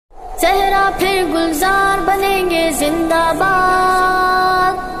चेहरा फिर गुलजार बनेंगे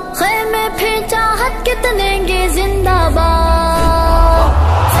जिंदाबाद, ख़ैमे फिर चाहत के तनेंगे जिंदाबाद।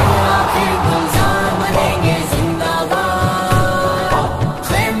 चेहरा फिर गुलजार बनेंगे जिंदाबाद,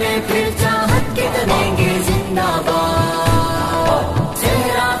 ख़ैमे फिर चाहत के तनेंगे जिंदाबाद।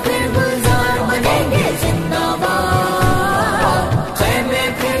 चेहरा फिर गुलजार बनेंगे जिंदाबाद, ख़ैमे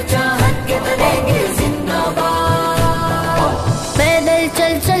फिर चाहत के तनेंगे जिंदाबाद। पैदल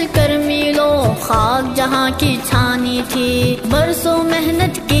चल चल कर मीलों खाक जहाँ की छानी थी, बरसों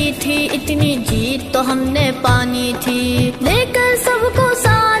मेहनत की थी, इतनी जीत तो हमने पानी थी। लेकर सबको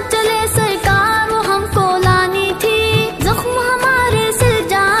साथ चले सरकार वो हमको लानी थी। जख्म हमारे सिल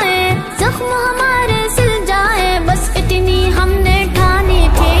जाए, जख्म हमारे सिल जाए, बस इतनी हमने ठानी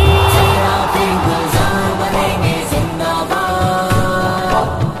थी। चेहरा फिर गुलजार बनेंगे जिंदाबाद,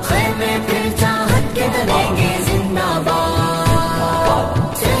 ख़ैमे फिर चाहत के तनेंगे जिंदाबाद।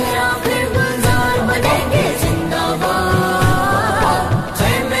 चेहरा फिर गुलजार बनेंगे जिंदाबाद,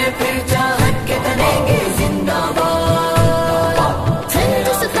 ख़ैमे फिर चाहत के तनेंगे जिंदाबाद।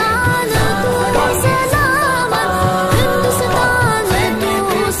 हिंदुस्तान तू सलामत, हिंदुस्तान तू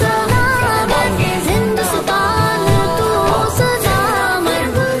सलामत, हिंदुस्तान तू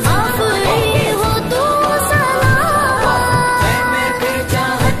सलामत, आफरी हो तू सलामत। ख़ैमे फिर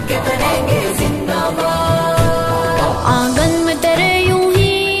चाहत के तनेंगे जिंदाबाद। आंगन में तेरे यूं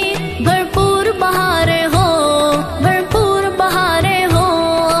ही भरपूर बहारे हो, भरपूर बहारे हो,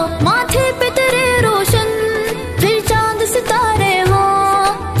 माथे पे तेरे रोशन फिर चांद सितारे हो,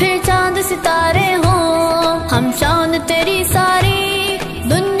 फिर चांद सितारे हो। हम शान तेरी सारी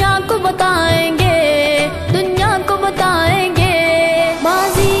दुनिया को बताएंगे, दुनिया को बताएंगे।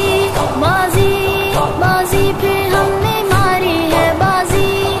 बाजी बाजी बाजी फिर हमने मारी है, बाजी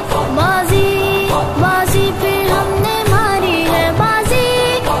बाजी बाजी फिर हमने मारी है, बाजी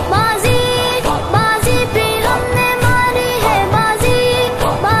बाजी बाजी फिर हमने मारी है, बाजी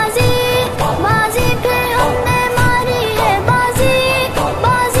बाजी बाजी फिर हमने मारी है, बाजी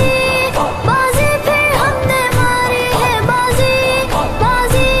बाजी बाजी फिर हमने मारी है, बाजी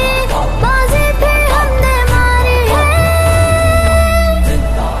बाजी बाजी फिर हमने मारी है।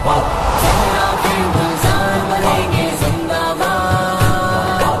 चेहरा फिर गुलजार बनेंगे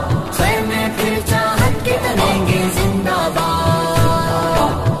जिंदाबाद, ख़ैमे फिर चाहत के तनेंगे जिंदाबाद।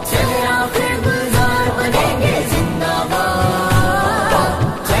 चेहरा फिर गुलजार बनेंगे जिंदाबाद,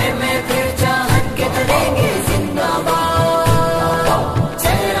 ख़ैमे फिर चाहत के तनेंगे जिंदाबाद।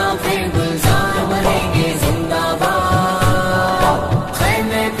 चेहरा फिर गुलजार बनेंगे जिंदाबाद,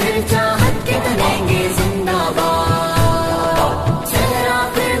 ख़ैमे फिर चाहत के तनेंगे जिंदाबाद। चेहरा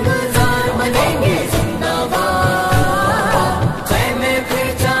फिर गुलजार बनेंगे जिंदाबाद, ख़ैमे फिर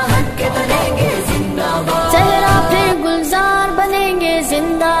चाहत के तनेंगे जिंदाबाद। चेहरा फिर गुलजार बनेंगे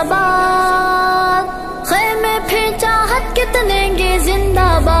जिंदाबाद, ख़ैमे फिर चाहत के तनेंगे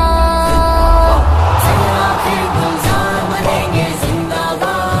जिंदाबाद। चेहरा फिर गुलजार बनेंगे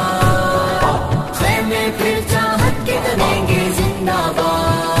जिंदाबाद, ख़ैमे फिर चाहत के तनेंगे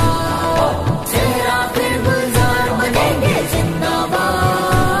जिंदाबाद। चेहरा फिर गुलजार बनेंगे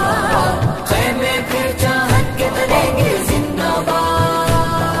जिंदाबाद, ख़ैमे फिर चाहत के तनेंगे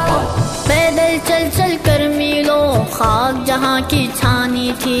जिंदाबाद। पैदल चल चल कर मीलों खाक जहाँ की छानी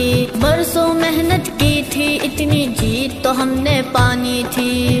थी, बरसों मेहनत की थी, इतनी जीत तो हमने पानी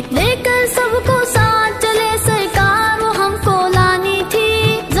थी। लेकर सबको साथ